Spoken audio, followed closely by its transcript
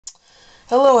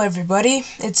Hello everybody,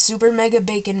 it's Super Mega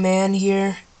Bacon Man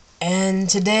here, and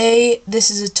today this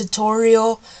is a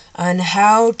tutorial on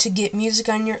how to get music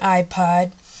on your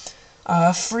iPod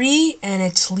free, and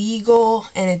it's legal,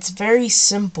 and it's very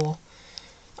simple.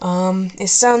 It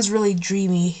sounds really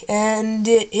dreamy, and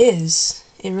it is.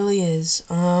 It really is.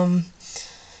 I'm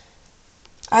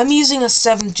using a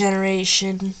 7th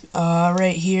generation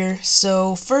right here.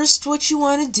 So first what you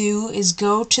want to do is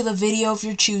go to the video of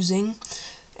your choosing.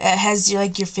 It has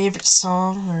your favorite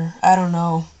song, or I don't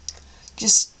know,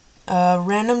 just a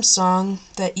random song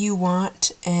that you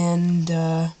want, and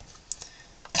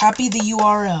copy the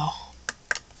URL.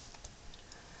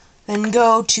 Then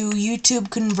go to YouTube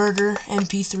Converter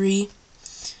MP3,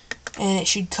 and it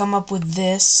should come up with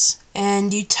this.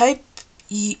 And you type,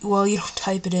 well, you don't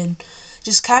type it in.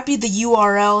 Just copy the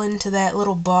URL into that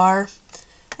little bar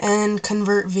and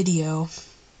convert video.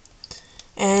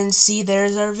 And see,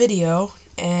 there's our video.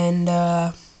 And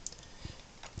then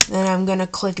I'm gonna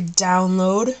click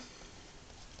download.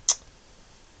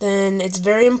 Then it's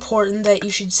very important that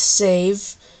you should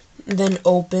save, then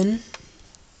open,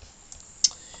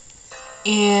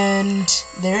 and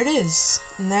there it is.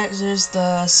 And there's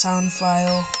the sound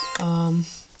file.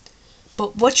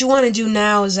 But what you want to do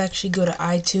now is actually go to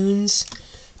iTunes.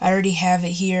 I already have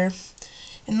it here.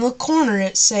 In the corner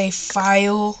it say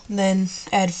file, then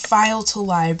add file to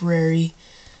library.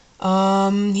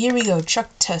 Here we go,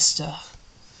 Chuck Testa.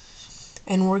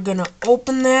 And we're gonna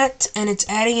open that, and it's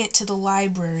adding it to the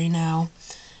library now.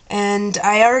 And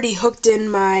I already hooked in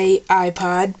my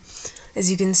iPod,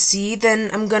 as you can see. Then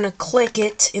I'm gonna click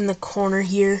it in the corner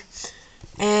here,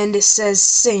 and it says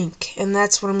sync, and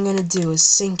that's what I'm gonna do, is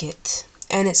sync it.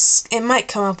 And it might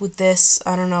come up with this,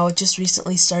 I don't know, it just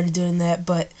recently started doing that,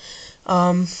 but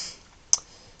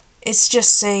it's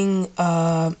just saying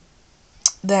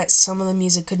that some of the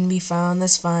music couldn't be found.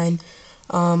 That's fine.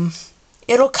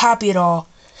 It'll copy it all,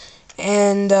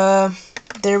 and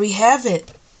there we have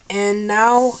it. And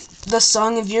now the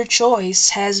song of your choice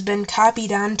has been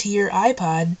copied onto your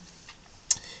iPod.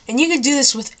 And you can do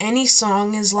this with any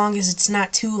song as long as it's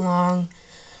not too long.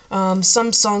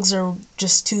 Some songs are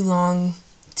just too long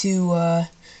to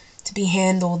be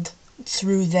handled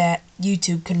through that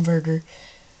YouTube converter.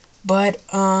 But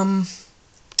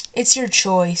it's your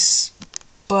choice.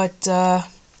 But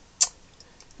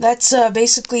that's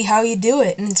basically how you do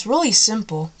it, and it's really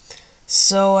simple.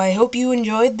 So I hope you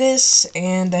enjoyed this,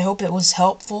 and I hope it was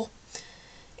helpful.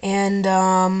 And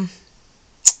I'll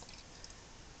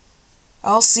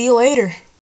see you later.